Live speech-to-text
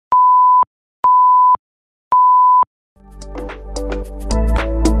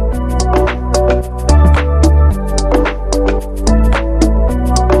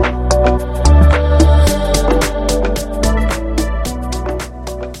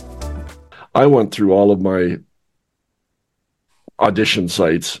I went through all of my audition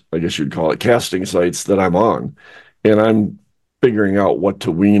sites, I guess you'd call it, casting sites that I'm on, and I'm figuring out what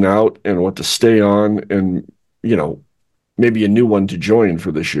to wean out and what to stay on, and maybe a new one to join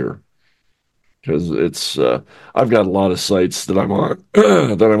for this year, because it's I've got a lot of sites that I'm on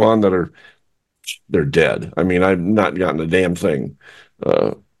that they're dead. I mean, I've not gotten a damn thing.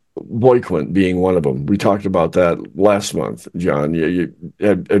 Boyquint being one of them. We talked about that last month, John.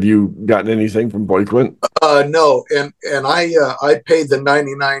 Have you gotten anything from Boyquint? No, and I paid the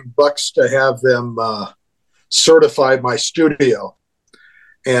 $99 to have them certify my studio,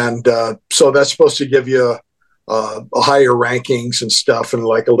 and so that's supposed to give you a higher rankings and stuff, and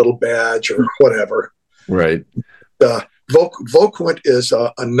like a little badge or whatever. Right. Voquent is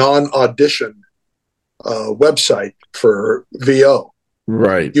a non-audition website for VO.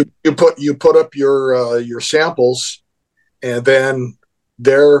 Right. You put up your samples, and then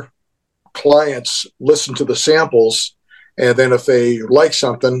their clients listen to the samples, and then if they like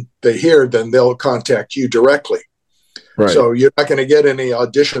something they hear, then they'll contact you directly. Right. So you're not going to get any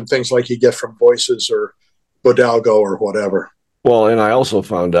audition things like you get from Voices or Bodalgo or whatever. Well, and I also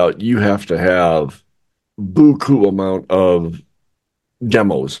found out you have to have buku amount of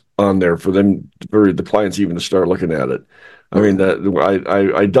demos on there for the clients even to start looking at it. I mean, that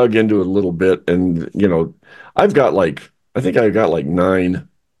I dug into it a little bit, and I think I've got like 9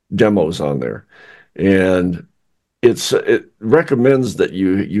 demos on there, and it recommends that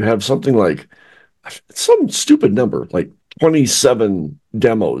you have something like some stupid number like 27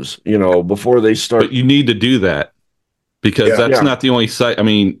 demos, before they start. But you need to do that because that's not the only site. I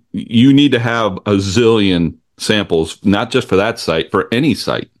mean, you need to have a zillion samples, not just for that site, for any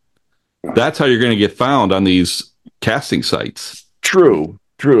site. That's how you're going to get found on these casting sites. True.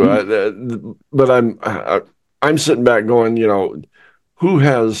 But I'm sitting back going, who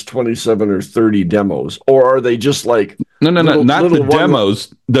has 27 or 30 demos, or are they just like no, not the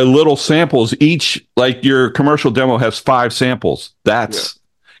demos, the little samples? Each, like your commercial demo has 5 samples. That's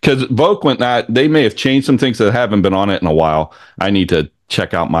because Voquent, they may have changed some things that haven't been on it in a while. I need to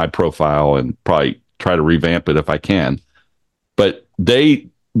check out my profile and probably try to revamp it if I can. But they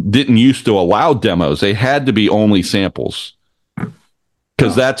didn't used to allow demos. They had to be only samples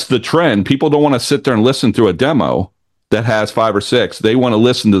because that's the trend. People don't want to sit there and listen through a demo that has 5 or 6. They want to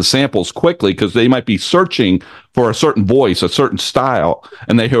listen to the samples quickly because they might be searching for a certain voice, a certain style,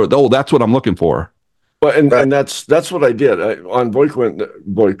 and they hear, oh, that's what I'm looking for. Well, and that's what I did on Voquint,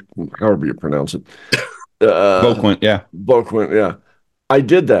 however you pronounce it. Voquint, yeah. Voquint, yeah. I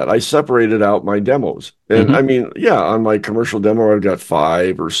did that. I separated out my demos. And I mean, on my commercial demo, I've got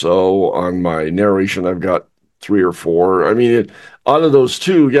 5 or so. On my narration, I've got 3 or 4. I mean, out of those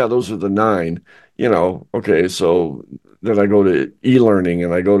 2, those are the 9. Okay, so then I go to e-learning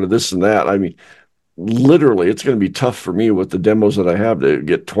and I go to this and that. I mean, literally, it's going to be tough for me with the demos that I have to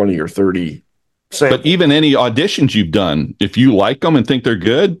get 20 or 30 samples. But even any auditions you've done, if you like them and think they're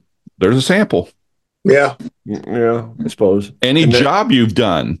good, there's a sample. Yeah, I suppose. Any job you've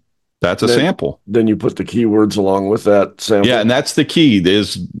done, that's a sample. Then you put the keywords along with that sample. Yeah, and that's the key,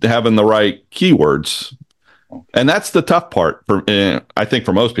 is having the right keywords. And that's the tough part, I think,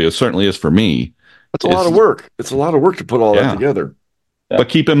 for most people. It certainly is for me. That's a lot of work. It's a lot of work to put all that together. Yeah. But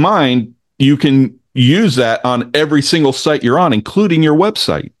keep in mind, you can use that on every single site you're on, including your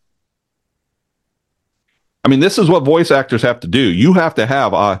website. I mean, this is what voice actors have to do. You have to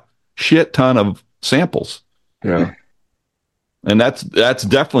have a shit ton of samples. Yeah. And that's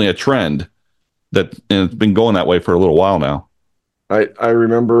definitely a trend and it's been going that way for a little while now. I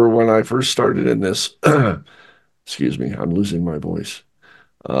remember when I first started in this, excuse me, I'm losing my voice.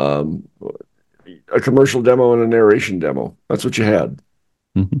 A commercial demo and a narration demo. That's what you had.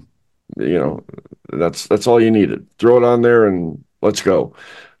 That's all you needed. Throw it on there and let's go.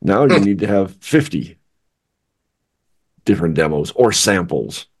 Now you need to have 50 different demos or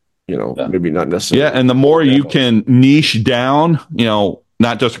samples. Maybe not necessarily. Yeah, and the more you can niche down,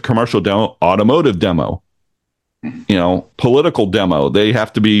 not just a commercial demo, automotive demo, political demo. They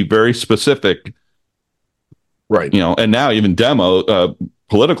have to be very specific. Right. And now even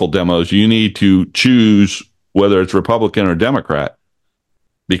political demos, you need to choose whether it's Republican or Democrat,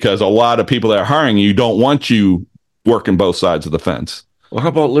 because a lot of people that are hiring you don't want you working both sides of the fence. Well, how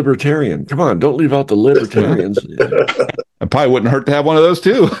about libertarian? Come on, don't leave out the libertarians. It probably wouldn't hurt to have one of those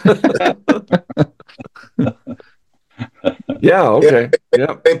too. Yeah, okay.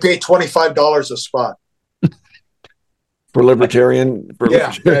 Yeah. They pay $25 a spot. For libertarian?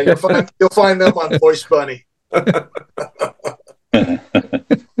 Yeah, you'll find them on Voice Bunny.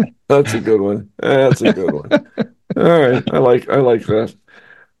 That's a good one. All right, I like that.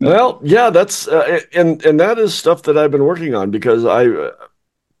 Well, yeah, that's and that is stuff that I've been working on because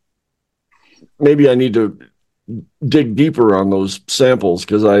maybe I need to dig deeper on those samples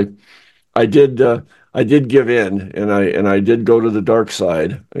because I did I did give in and I did go to the dark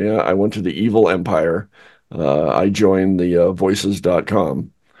side. Yeah, I went to the evil empire. I joined the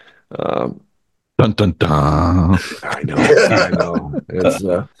voices.com. Um, Dun dun dun. I know, I know. It's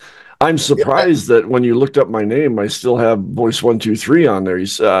I'm surprised that when you looked up my name, I still have Voice 123 on there.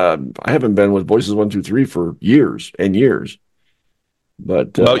 I haven't been with Voices 123 for years and years.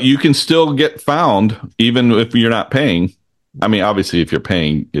 But Well, you can still get found even if you're not paying. I mean, obviously, if you're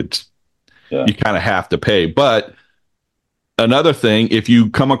paying, you kind of have to pay. But another thing, if you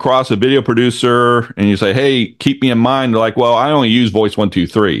come across a video producer and you say, "Hey, keep me in mind," they're like, "Well, I only use Voice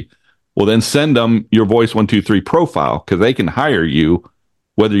 123." Well, then send them your Voice 123 profile because they can hire you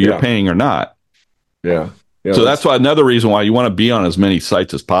whether you're paying or not. Yeah. So that's why another reason why you want to be on as many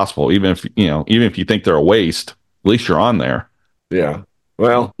sites as possible, even if you think they're a waste, at least you're on there. Yeah.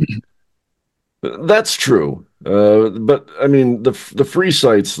 Well, that's true. But I mean, the free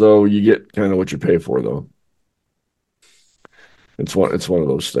sites though, you get kind of what you pay for though. It's one of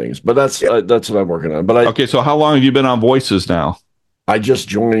those things. But that's what I'm working on. But okay. So how long have you been on Voices now? I just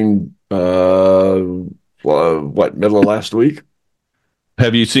joined. Middle of last week?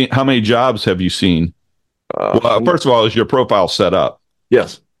 Have you seen how many jobs have you seen? Well, first of all, is your profile set up?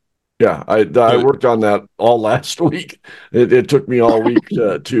 Yes. Yeah, I worked on that all last week. It took me all week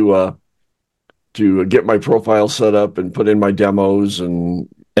to get my profile set up and put in my demos and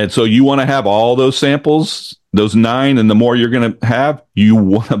so you want to have all those samples, those 9, and the more you're going to have, you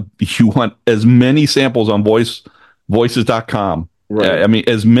want as many samples on voices.com. Right. I mean,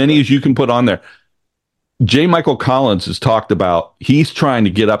 as many as you can put on there. J. Michael Collins has talked about he's trying to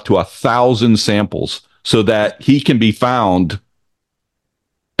get up to 1,000 samples so that he can be found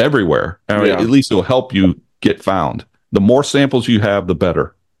everywhere. I mean, at least it'll help you get found. The more samples you have, the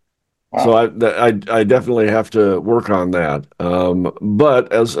better. Wow. So I definitely have to work on that.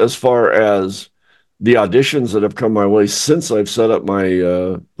 But as far as the auditions that have come my way since I've set up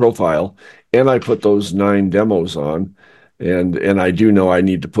my profile and I put those 9 demos on, and I do know I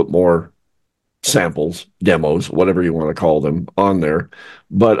need to put more samples, demos, whatever you want to call them, on there.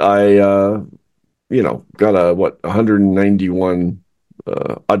 But I got 191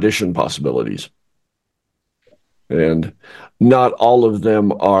 audition possibilities. And not all of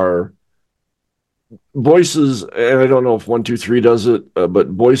them are Voices, and I don't know if 123 does it, but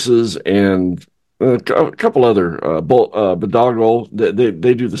Voices and a couple other, Bodoggle,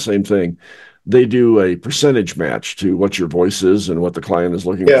 they do the same thing. They do a percentage match to what your voice is and what the client is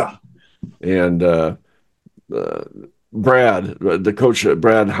looking for. And Brad, the coach,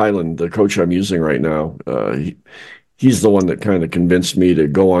 Brad Highland, the coach I'm using right now, he's the one that kind of convinced me to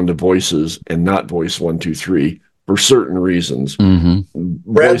go on to Voices and not Voice 123 for certain reasons. Mm-hmm.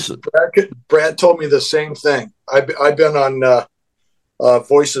 Brad told me the same thing. I've been on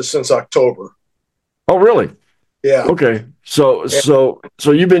Voices since October. Oh, really? Yeah. Okay. So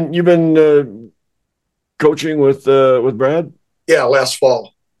you've been coaching with Brad? Yeah, last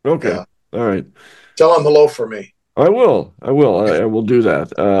fall. Okay. Yeah. All right. Tell him hello for me. I will. I will do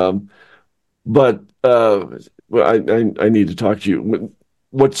that. But I need to talk to you.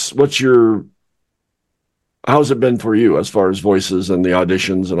 How's it been for you as far as Voices and the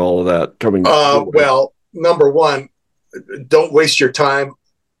auditions and all of that coming? Well, number one, don't waste your time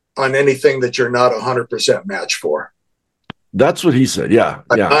on anything that you're not 100% match for. That's what he said. Yeah.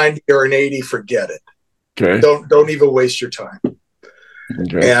 A 90 or an 80, forget it. Okay. Don't even waste your time.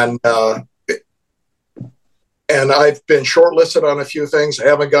 Okay. And I've been shortlisted on a few things. I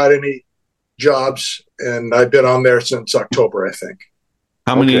haven't got any jobs, and I've been on there since October, I think.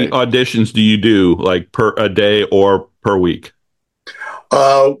 How many auditions do you do, like per a day or per week?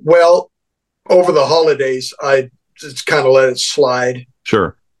 Well, over the holidays, I just kind of let it slide.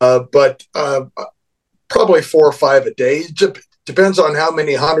 Sure. But probably 4 or 5 a day. Depends on how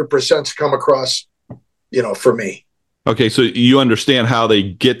many 100% come across, for me. Okay, so you understand how they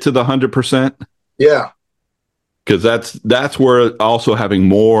get to the 100%? Yeah. Because that's where also having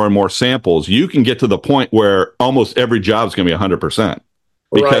more and more samples, you can get to the point where almost every job is going to be 100%.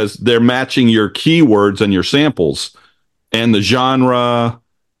 Because they're matching your keywords and your samples and the genre.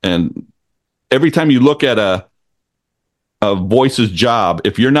 And every time you look at a Voices job,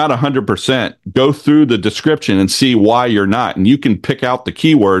 if you're not 100%, go through the description and see why you're not. And you can pick out the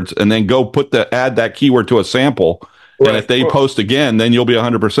keywords and then go add that keyword to a sample. Right. And if they post again, then you'll be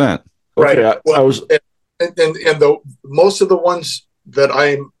 100%. Right. Okay, and most of the ones that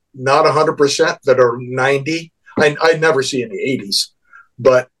I'm not 100% that are 90, I never see any 80s.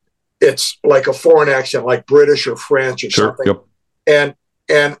 but it's like a foreign accent, like British or French or something. Yep.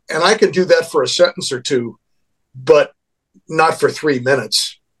 And I can do that for a sentence or two, but not for 3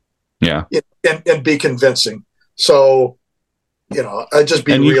 minutes. Yeah. And be convincing. So, I just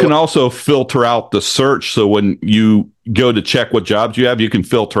be. And you can also filter out the search. So when you go to check what jobs you have, you can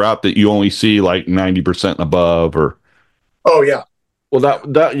filter out that you only see like 90% above or. Oh yeah. Well,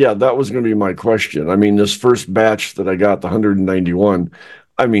 that was going to be my question. I mean, this first batch that I got, the 191,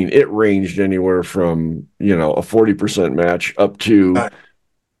 I mean, it ranged anywhere from, a 40% match up to,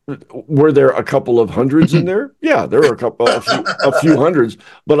 were there a couple of hundreds in there? Yeah, there were a few hundreds,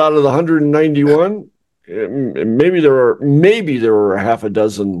 but out of the 191, maybe there were a half a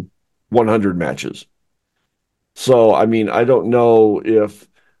dozen 100 matches. So, I mean, I don't know if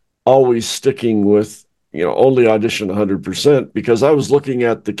always sticking with, only audition 100%, because I was looking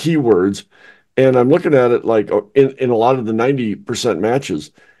at the keywords and I'm looking at it like in a lot of the 90%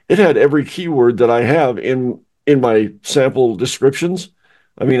 matches, it had every keyword that I have in my sample descriptions.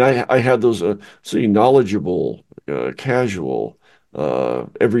 I mean, I had those, knowledgeable, casual,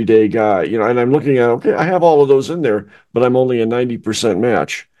 everyday guy, and I'm looking at, okay, I have all of those in there, but I'm only a 90%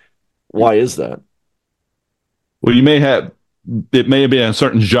 match. Why is that? Well, it may have been a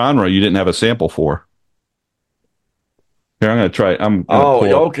certain genre you didn't have a sample for. Here, I'm going to try.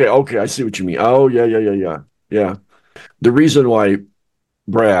 Okay. I see what you mean. Oh, yeah. The reason why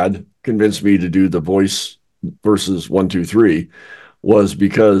Brad convinced me to do the voice versus 1, 2, 3 was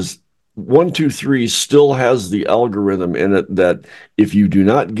because 1, 2, 3 still has the algorithm in it that if you do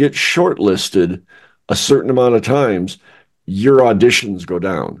not get shortlisted a certain amount of times, your auditions go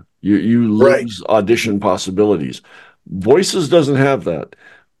down. You lose audition possibilities. Voices doesn't have that.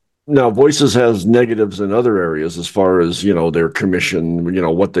 Now, Voices has negatives in other areas as far as, their commission,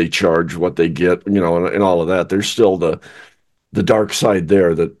 what they charge, what they get, and all of that. There's still the dark side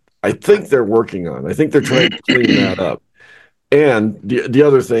there that I think they're working on. I think they're trying to clean that up. And the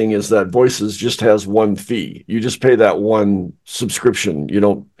other thing is that Voices just has one fee. You just pay that one subscription. You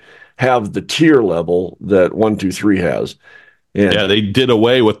don't have the tier level that 1, 2, 3 has. And yeah, they did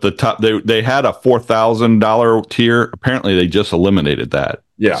away with the top. They had a $4,000 tier. Apparently, they just eliminated that.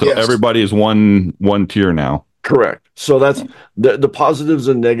 Yeah. So everybody is one tier now. Correct. So that's the positives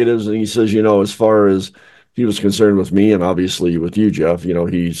and negatives. And he says, as far as he was concerned with me and obviously with you, Jeff,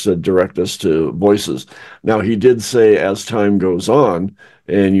 he said direct us to Voices. Now, he did say as time goes on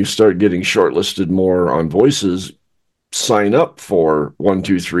and you start getting shortlisted more on Voices, sign up for 1,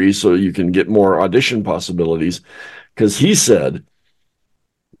 2, 3 so you can get more audition possibilities. Because he said,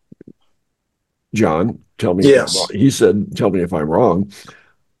 John, tell me. Yes. He said, tell me if I'm wrong.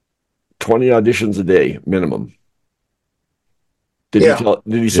 20 auditions a day minimum. Did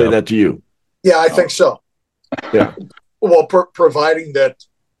he say that to you? Yeah, I think so. Yeah. Well, providing that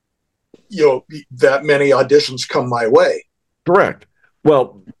that many auditions come my way. Correct.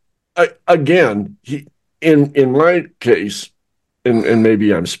 Well, again, in my case, and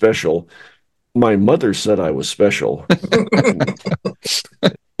maybe I'm special. My mother said I was special.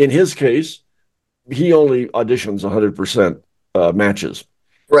 In his case, he only auditions 100% matches.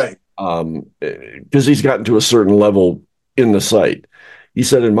 Right. Because he's gotten to a certain level in the site. He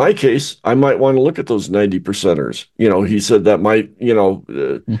said, in my case, I might want to look at those 90%ers. He said that might,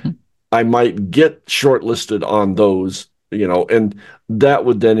 I might get shortlisted on those, and that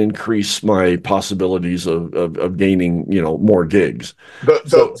would then increase my possibilities of gaining, more gigs.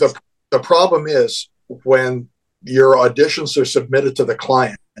 The problem is when your auditions are submitted to the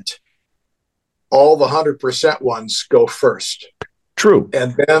client, all the 100% ones go first. True.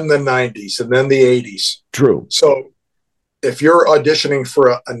 And then the 90s and then the 80s. True. So if you're auditioning for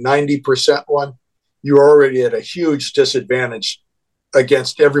a 90% one, you're already at a huge disadvantage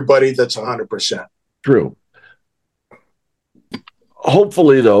against everybody that's 100%. True.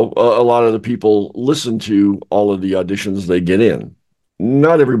 Hopefully, though, a lot of the people listen to all of the auditions they get in.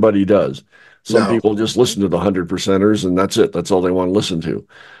 Not everybody does. Some people just listen to the 100%ers and that's it. That's all they want to listen to.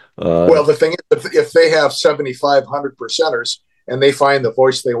 Well, the thing is, if they have 75 100%ers and they find the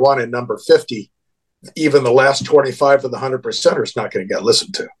voice they want in number 50, even the last 25 of the 100%ers is not going to get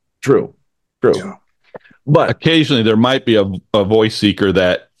listened to. True. But occasionally there might be a voice seeker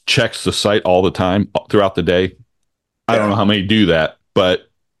that checks the site all the time throughout the day. I don't know how many do that, but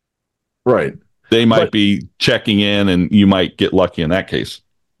they might be checking in and you might get lucky in that case.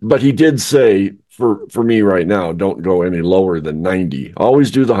 But he did say, for me right now, don't go any lower than 90.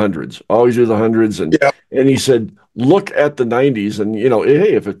 Always do the hundreds. And he said, look at the 90s and,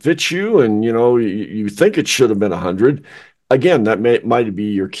 hey, if it fits you and, you think it should have been 100, again, that might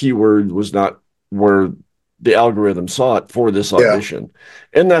be your keyword was not where the algorithm saw it for this audition.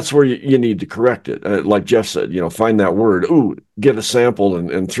 And that's where you need to correct it. Like Jeff said, find that word, get a sample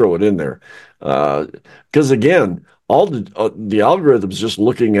and throw it in there. Because again, all the algorithm's just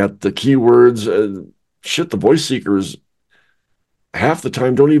looking at the keywords. The voice seekers half the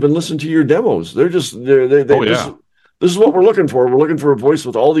time don't even listen to your demos. They're just this is what we're looking for. We're looking for a voice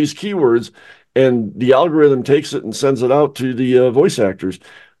with all these keywords, and the algorithm takes it and sends it out to the voice actors.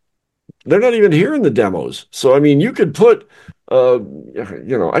 They're not even hearing the demos. So I mean, you could put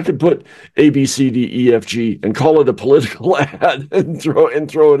I could put A, B, C, D, E, F, G and call it a political ad and throw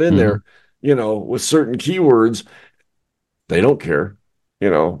it in there, with certain keywords. They don't care,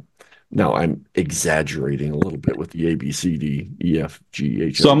 Now I'm exaggerating a little bit with the A, B, C, D, E, F, G,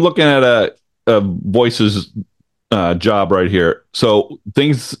 H. So I'm looking at a voices job right here. So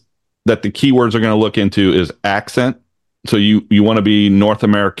things that the keywords are going to look into is accent. So you want to be North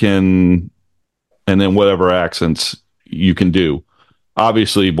American, and then whatever accents you can do.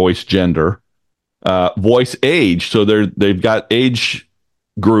 Obviously, voice gender, voice age. So they've got age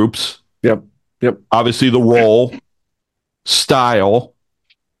groups. Yep. Obviously, the role, style.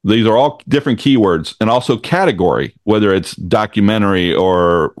 These are all different keywords, and also category, whether it's documentary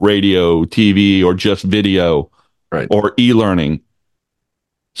or radio, TV, or just video, right, or e-learning.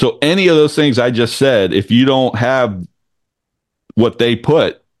 So any of those things I just said, if you don't have what they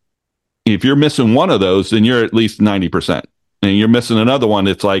put, if you're missing one of those, then you're at least 90%. And you're missing another one,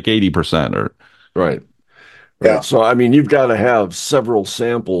 it's like 80% or right. Yeah. So I mean, you've got to have several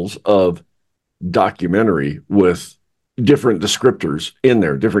samples of documentary with different descriptors in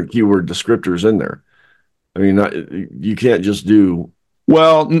there, different keyword descriptors in there. I mean, you can't just do.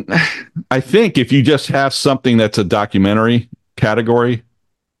 Well, I think if you just have something that's a documentary category,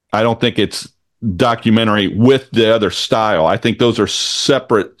 I don't think it's documentary with the other style. I think those are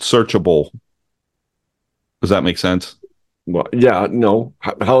separate searchable. Does that make sense? Well, yeah, no.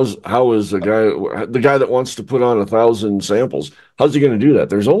 How is the guy that wants to put on 1,000 samples? How's he going to do that?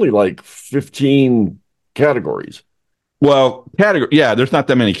 There's only like 15 categories. Well, there's not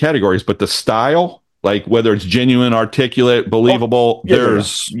that many categories, but the style, like whether it's genuine, articulate, believable,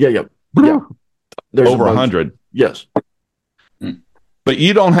 there's there's over 100. Yes. But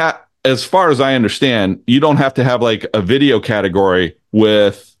you don't have, as far as I understand, you don't have to have like a video category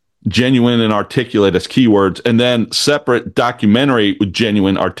with genuine and articulate as keywords, and then separate documentary with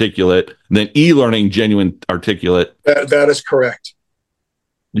genuine, articulate, and then e-learning, genuine, articulate. That is correct.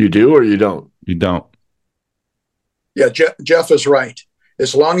 You do or you don't? You don't. Yeah, Jeff is right.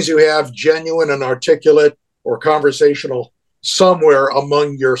 As long as you have genuine and articulate or conversational somewhere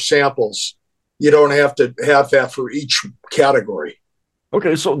among your samples, you don't have to have that for each category.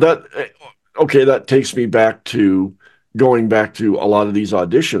 Okay, so that takes me back to going back to a lot of these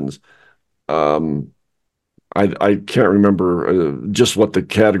auditions. I can't remember just what the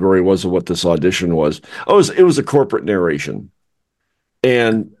category was of what this audition was. Oh, it was a corporate narration,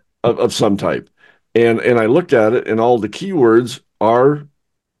 and of some type. And I looked at it, and all the keywords are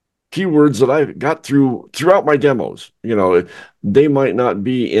keywords that I got throughout my demos. They might not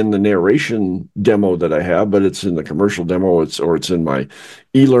be in the narration demo that I have, but it's in the commercial demo, or it's in my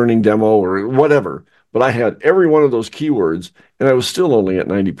e-learning demo or whatever. But I had every one of those keywords, and I was still only at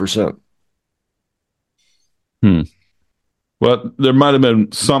 90%. Well, there might have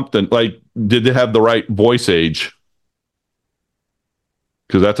been something like, did they have the right voice age?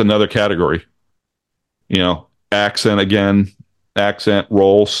 Because that's another category. Accent again, accent,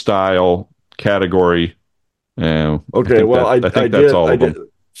 role, style, category. Okay, I think that's all of them.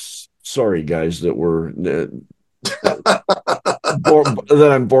 Sorry, guys, that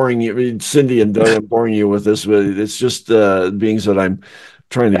I'm boring you. I mean, Cindy and Doug, I'm boring you with this, but it's just being that I'm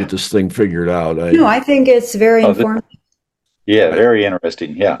trying to get this thing figured out. I think it's very informative. Very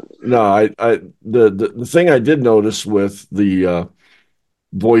interesting. Yeah. No, the thing I did notice with the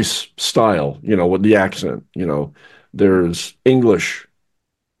voice style, with the accent, there's English,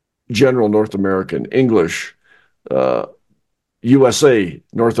 general North American, English, USA,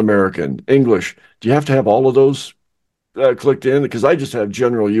 North American, English. Do you have to have all of those clicked in? Because I just have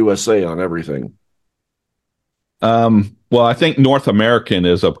general USA on everything. Well, I think North American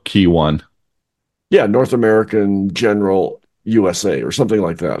is a key one. Yeah, North American, general USA, or something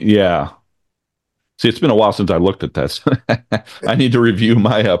like that. Yeah. See, it's been a while since I looked at this. I need to review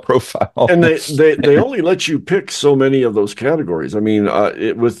my profile. And they only let you pick so many of those categories. I mean,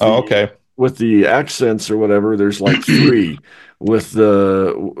 with the accents or whatever, there's like 3. With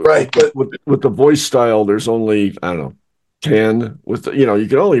the with the voice style, there's only, I don't know, 10. You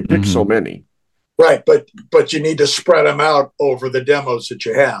can only pick so many. Right, but you need to spread them out over the demos that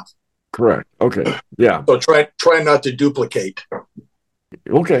you have. Correct. Okay. Yeah. So try not to duplicate.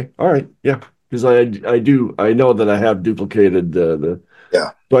 Okay. All right. Yeah. Because I know that I have duplicated the.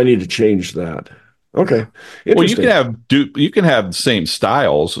 Yeah. So I need to change that. Okay. Well, you can Interesting. have the same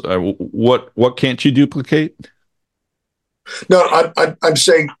styles. What can't you duplicate? No, I'm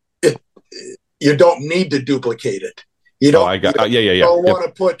saying it. You don't need to duplicate it. You Oh, don't. I got. You Yeah. don't Yep. want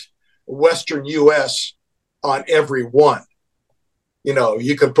to put Western U.S. on every one.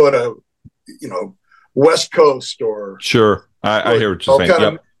 You could put a, West Coast or Sure. I hear what you're saying.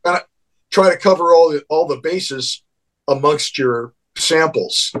 kind of try to cover all the bases amongst your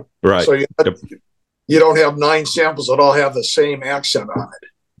samples. Right. So you don't have 9 samples that all have the same accent on it.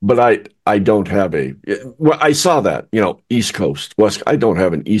 But I don't have well, I saw that, East Coast, West. I don't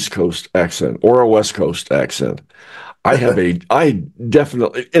have an East Coast accent or a West Coast accent. I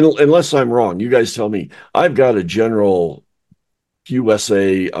definitely, unless I'm wrong, you guys tell me, I've got a general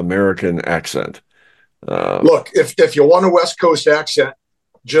USA American accent. Look, if you want a West Coast accent,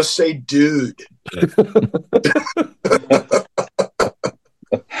 just say dude.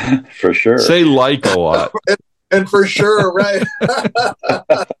 For sure. Say like a lot. And for sure, right?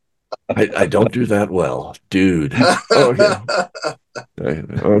 I don't do that well, dude. Okay.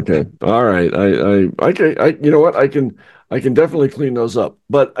 Okay. All right. Okay. You know what? I can definitely clean those up.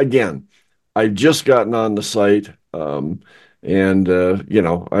 But again, I've just gotten on the site, and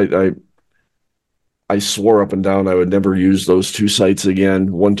I swore up and down I would never use those 2 sites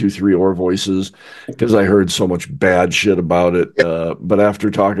again, 123 or Voices, because I heard so much bad shit about it. But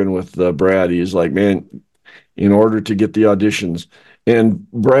after talking with Brad, he's like, man, in order to get the auditions, and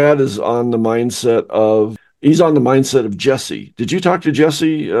Brad is on the mindset of Jesse. Did you talk to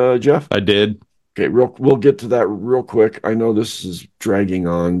Jesse, Jeff? I did. Okay, we'll get to that real quick. I know this is dragging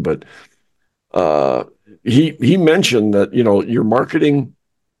on, but he mentioned that your marketing,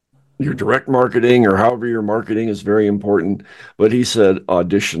 your direct marketing, or however your marketing is very important. But he said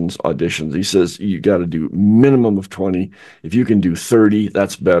auditions. He says you got to do minimum of 20. If you can do 30,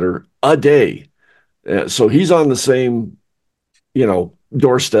 that's better a day. So he's on the same,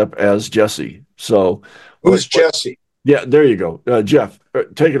 doorstep as Jesse. So who's Jesse? Yeah, there you go. Jeff,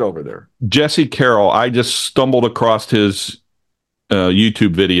 take it over there. Jesse Carroll. I just stumbled across his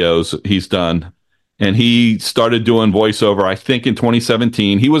YouTube videos he's done. And he started doing voiceover, I think, in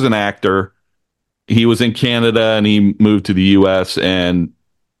 2017. He was an actor. He was in Canada and he moved to the US, and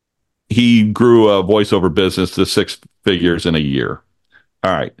he grew a voiceover business to 6 figures in a year.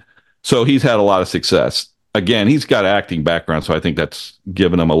 All right. So he's had a lot of success. Again, he's got an acting background, so I think that's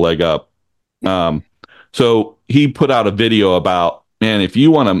given him a leg up. So he put out a video about, man, if you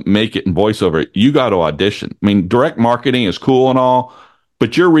want to make it in voiceover, you got to audition. I mean, direct marketing is cool and all,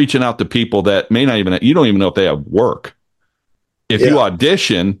 but you're reaching out to people that may not even, you don't even know if they have work. If you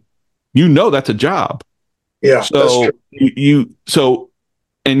audition, that's a job. Yeah. So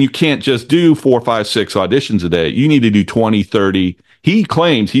and you can't just do 4, 5, 6 auditions a day. You need to do 20, 30. He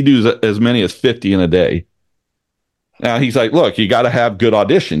claims he does as many as 50 in a day. Now he's like, look, you got to have good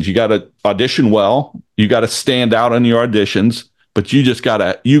auditions. You got to audition well. You got to stand out on your auditions, but you got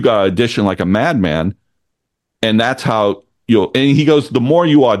to audition like a madman. And that's how and he goes, the more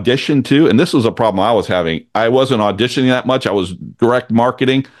you audition too, and this was a problem I was having. I wasn't auditioning that much. I was direct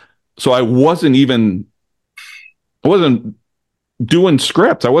marketing. So I wasn't doing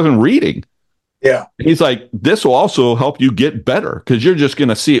scripts. I wasn't reading. Yeah. He's like, this will also help you get better because you're just going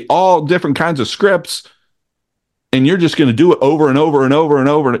to see all different kinds of scripts and you're just going to do it over and over and over and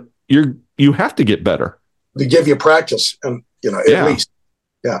over. You have to get better. To give you practice and, at least.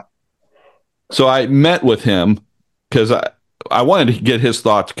 Yeah. So I met with him because I wanted to get his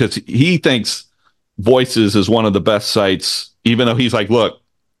thoughts because he thinks Voices is one of the best sites, even though he's like, look,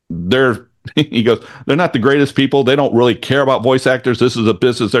 he goes, they're not the greatest people. They don't really care about voice actors. This is a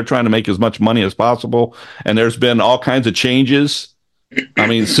business. They're trying to make as much money as possible. And there's been all kinds of changes. I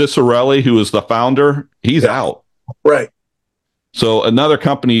mean, Cicerelli, who is the founder, he's out. Right. So another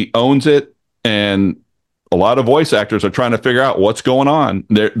company owns it. And a lot of voice actors are trying to figure out what's going on.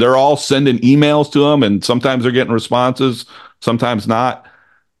 They're all sending emails to him. And sometimes they're getting responses, sometimes not.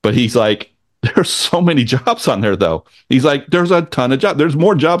 But he's like, there's so many jobs on there, though. He's like, there's a ton of jobs. There's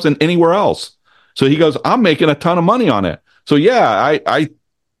more jobs than anywhere else. So he goes, I'm making a ton of money on it. So yeah,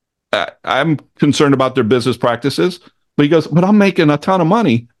 I'm concerned about their business practices. But he goes, but I'm making a ton of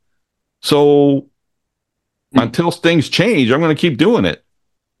money. So until things change, I'm going to keep doing it.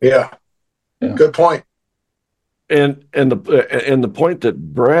 Yeah. Good point. And the point that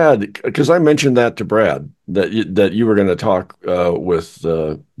Brad, because I mentioned that to Brad that you were going to talk with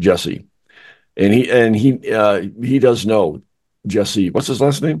Jesse. And he does know Jesse. What's his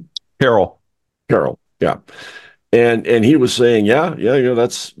last name? Carol, yeah. And he was saying, yeah,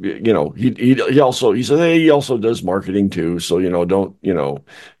 that's, he said, hey, he also does marketing too. So, don't,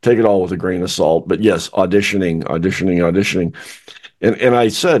 take it all with a grain of salt. But yes, auditioning. And I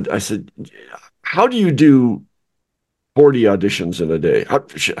said, how do you do 40 auditions in a day?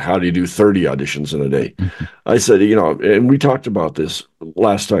 How do you do 30 auditions in a day? I said, and we talked about this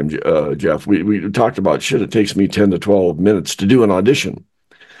last time, Jeff. We talked about, it takes me 10 to 12 minutes to do an audition.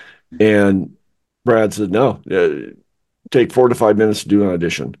 And Brad said, no, take 4 to 5 minutes to do an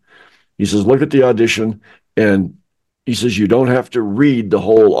audition. He says, look at the audition. And he says, you don't have to read the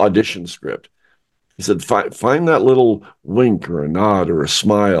whole audition script. He said, find that little wink or a nod or a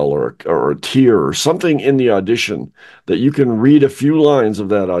smile or a tear or something in the audition that you can read a few lines of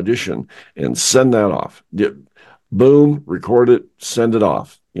that audition and send that off. Boom, record it, send it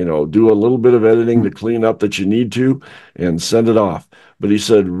off. Do a little bit of editing to clean up that you need to and send it off. But he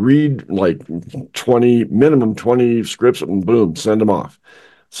said, read like minimum 20 scripts and boom, send them off.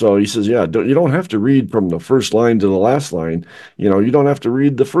 So he says, yeah, you don't have to read from the first line to the last line. You don't have to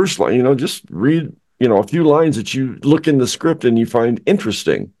read the first line, just read, a few lines that you look in the script and you find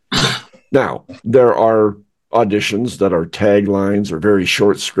interesting. Now, there are auditions that are taglines or very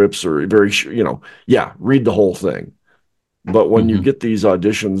short scripts or very, read the whole thing. But when you get these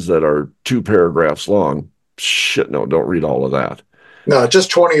auditions that are 2 paragraphs long, no, don't read all of that. No, just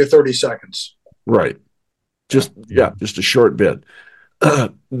 20 or 30 seconds. Right. Just a short bit.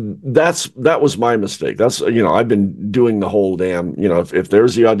 That was my mistake. That's, I've been doing the whole damn, if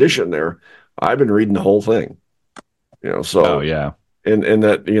there's the audition there, I've been reading the whole thing, so. Oh, yeah. And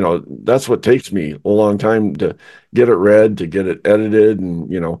that, that's what takes me a long time to get it read, to get it edited.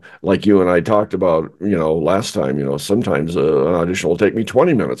 And, like you and I talked about, last time, sometimes an audition will take me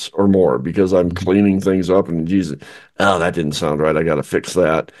 20 minutes or more because I'm cleaning things up and geez, that didn't sound right. I got to fix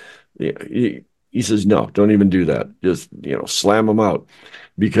that. He says, no, don't even do that. Just, slam them out,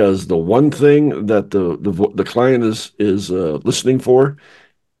 because the one thing that the client is listening for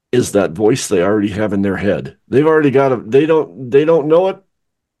is that voice they already have in their head. They've already got they don't know it.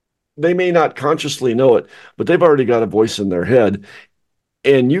 They may not consciously know it, but they've already got a voice in their head.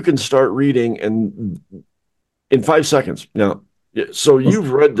 And you can start reading and in 5 seconds. Now, so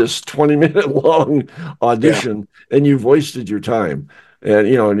you've read this 20-minute long audition and you've wasted your time. And,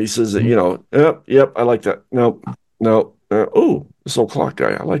 and he says, yep, I like that. No. This old clock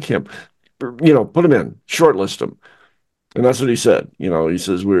guy, I like him. Put him in, shortlist him. And that's what he said. He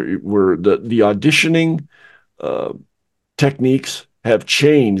says we're the auditioning techniques have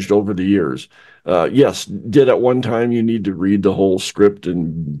changed over the years. Yes, did at one time you need to read the whole script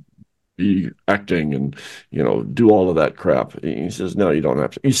and be acting and do all of that crap. He says no, you don't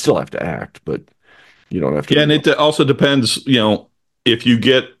have to. You still have to act, but you don't have to. Yeah, and it also depends. If you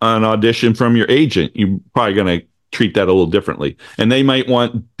get an audition from your agent, you're probably going to treat that a little differently, and they might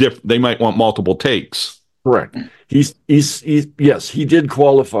want multiple takes. Correct. Yes, he did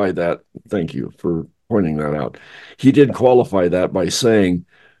qualify that. Thank you for pointing that out. He did qualify that by saying,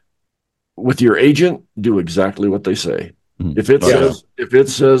 with your agent, do exactly what they say. If it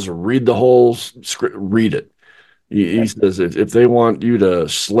says read the whole script, read it. He says if they want you to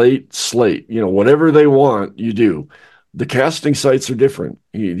slate, whatever they want, you do. The casting sites are different.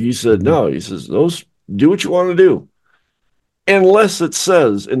 He said no. He says those, do what you want to do, unless it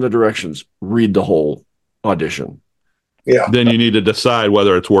says in the directions read the whole audition. Yeah. Then you need to decide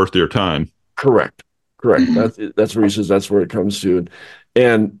whether it's worth your time. Correct. That's where he says that's where it comes to.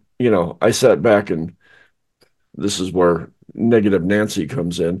 And I sat back, and this is where negative Nancy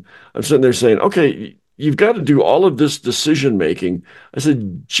comes in. I'm sitting there saying, okay, you've got to do all of this decision making. I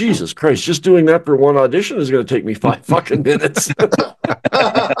said, Jesus Christ, just doing that for one audition is going to take me 5 fucking minutes.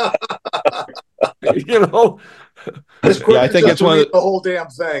 I think it's one of the whole damn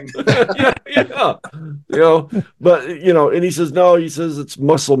thing. But and he says no. He says it's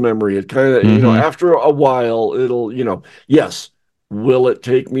muscle memory. It kind of after a while it'll yes. Will it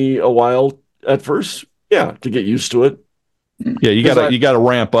take me a while at first? Yeah, to get used to it. Yeah, you gotta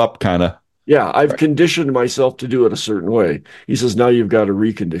ramp up, kind of. Yeah, I've conditioned myself to do it a certain way. He says now you've got to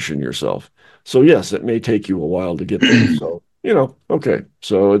recondition yourself. So yes, it may take you a while to get there. So okay.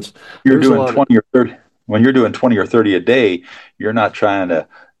 So you're doing 20 or 30. When you're doing 20 or 30 a day, you're not trying to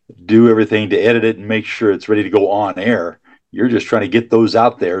do everything to edit it and make sure it's ready to go on air. You're just trying to get those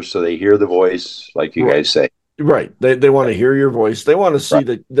out there so they hear the voice, like you guys say. Right. They want to hear your voice. They want to see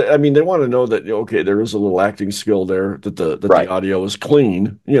that. They want to know that, okay, there is a little acting skill there, that the audio is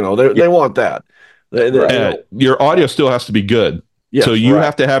clean. They want that. Your audio still has to be good. Yes, so you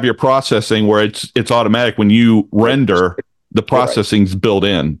have to have your processing where it's automatic when you render, the processing's built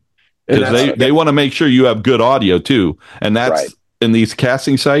in. because they want to make sure you have good audio too. And that's in these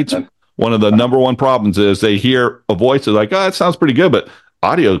casting sites. One of the number one problems is they hear a voice is like, oh, it sounds pretty good, but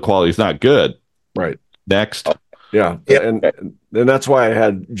audio quality is not good. Right. Next. Yeah. And that's why I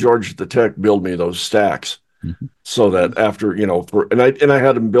had George the Tech build me those stacks. So that after, I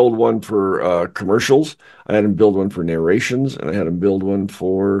had him build one for commercials, I had him build one for narrations, and I had him build one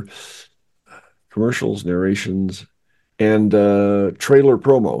for commercials, narrations, and trailer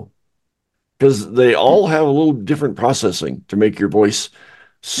promo, because they all have a little different processing to make your voice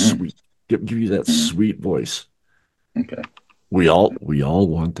sweet, give you that sweet voice. Okay. We all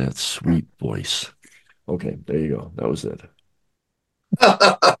want that sweet voice. Okay, there you go. That was it.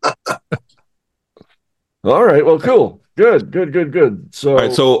 All right. Well, cool. Good. So, all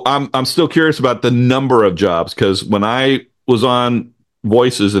right, so I'm still curious about the number of jobs, because when I was on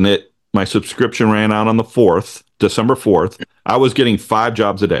Voices and my subscription ran out on the 4th, December 4th, I was getting 5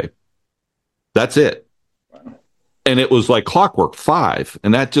 jobs a day. That's it. And it was like clockwork, 5.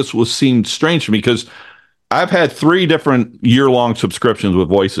 And that just seemed strange to me, because I've had 3 different year-long subscriptions with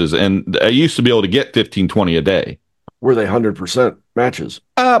Voices, and I used to be able to get 15, 20 a day. Were they 100% matches?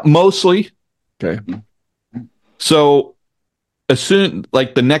 Mostly. Okay. So as soon,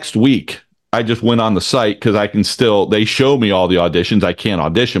 like the next week, I just went on the site because they show me all the auditions. I can't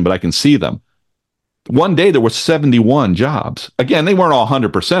audition, but I can see them. One day there were 71 jobs. Again, they weren't all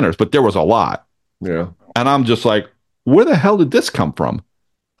 100%ers, but there was a lot. Yeah. And I'm just like, where the hell did this come from?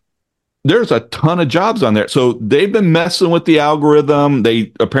 There's a ton of jobs on there. So they've been messing with the algorithm.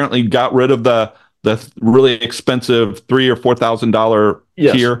 They apparently got rid of the really expensive $3,000 or $4,000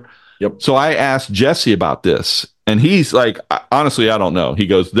 tier. Yep. So I asked Jesse about this, and he's like, honestly, I don't know. He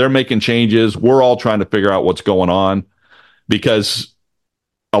goes, they're making changes. We're all trying to figure out what's going on, because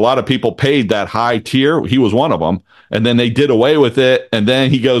a lot of people paid that high tier. He was one of them. And then they did away with it. And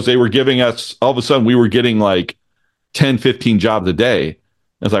then he goes, they were giving us, all of a sudden we were getting like 10, 15 jobs a day.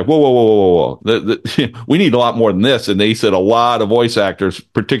 It's like, whoa. We need a lot more than this. And they said a lot of voice actors,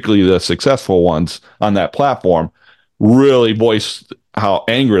 particularly the successful ones on that platform, really voiced how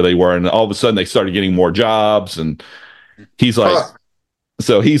angry they were. And all of a sudden they started getting more jobs. And he's like,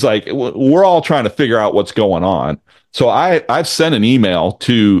 we're all trying to figure out what's going on. So I've sent an email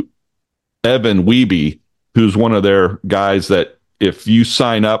to Evan Wiebe, who's one of their guys that if you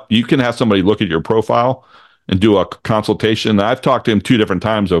sign up, you can have somebody look at your profile and do a consultation. I've talked to him 2 different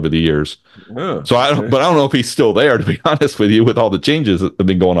times over the years. Oh, so I don't know if he's still there, to be honest with you, with all the changes that have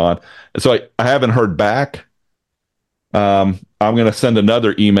been going on. And so I haven't heard back. I'm going to send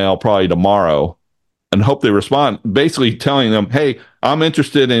another email probably tomorrow and hope they respond, basically telling them, hey, I'm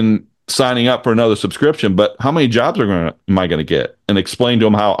interested in signing up for another subscription, but how many jobs am I going to get? And explain to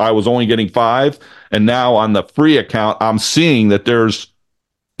them how I was only getting 5. And now on the free account, I'm seeing that there's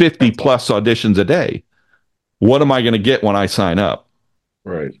 50 plus auditions a day. What am I going to get when I sign up?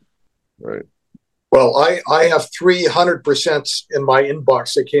 Right. Well, I have 300% in my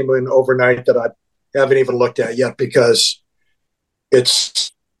inbox that came in overnight that I haven't even looked at yet, because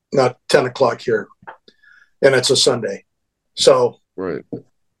it's not 10 o'clock here and it's a Sunday. So, right.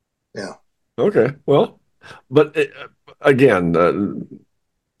 Yeah. Okay. Well, but again,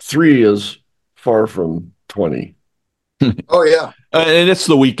 3 is far from 20. Oh yeah. And it's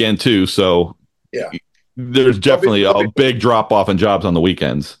the weekend too. So yeah, there's definitely a big drop off in jobs on the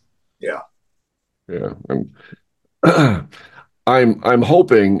weekends. Yeah. I'm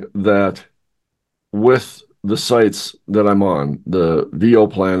hoping that with the sites that I'm on, the VO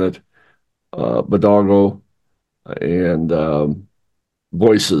Planet, Bodago, and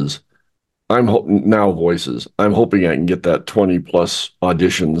Voices, Voices, I'm hoping I can get that 20 plus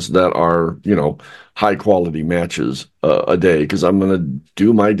auditions that are, high quality matches a day, because I'm going to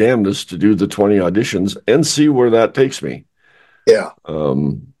do my damnedest to do the 20 auditions and see where that takes me. Yeah.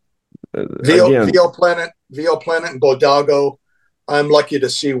 VO Planet and Bodago, I'm lucky to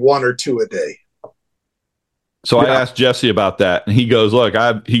see 1 or 2 a day. So I asked Jesse about that, and he goes, look,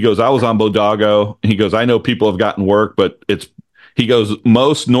 I was on Bodago. He goes, I know people have gotten work, but he goes,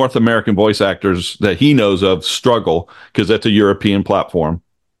 most North American voice actors that he knows of struggle because that's a European platform.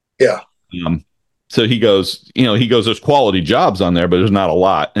 Yeah. So he goes, there's quality jobs on there, but there's not a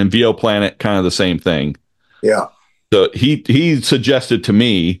lot. And VO Planet, kind of the same thing. Yeah. So he suggested to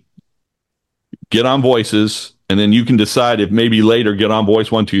me, get on Voices, and then you can decide if maybe later get on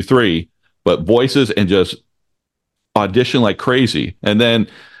Voice 1, 2, 3, but Voices and just audition like crazy. And then,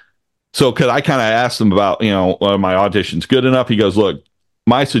 so because I kind of asked him about, are my auditions good enough? He goes, look,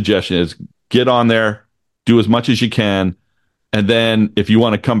 my suggestion is get on there, do as much as you can. And then if you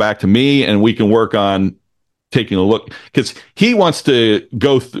want to come back to me and we can work on taking a look, because he wants to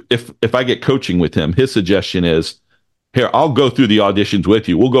go if I get coaching with him, his suggestion is, here, I'll go through the auditions with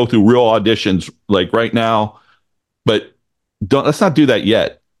you. We'll go through real auditions like right now, but let's not do that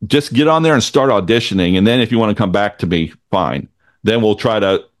yet. Just get on there and start auditioning, and then if you want to come back to me, fine. Then we'll try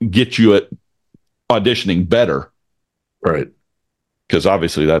to get you at auditioning better. Right. Because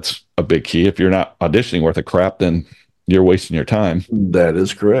obviously that's a big key. If you're not auditioning worth a crap, then you're wasting your time. That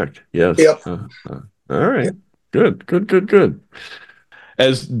is correct. Yes. Yep. All right. Good.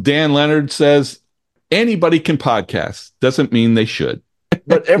 As Dan Leonard says, anybody can podcast. Doesn't mean they should.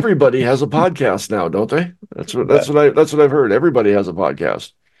 But everybody has a podcast now, don't they? That's what I've heard. Everybody has a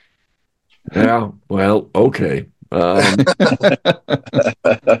podcast. Yeah. Well, okay.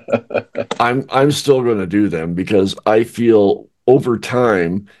 I'm still going to do them because I feel over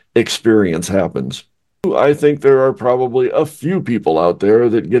time experience happens. I think there are probably a few people out there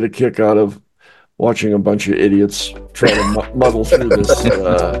that get a kick out of watching a bunch of idiots try to muddle through this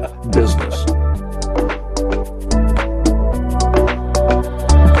business.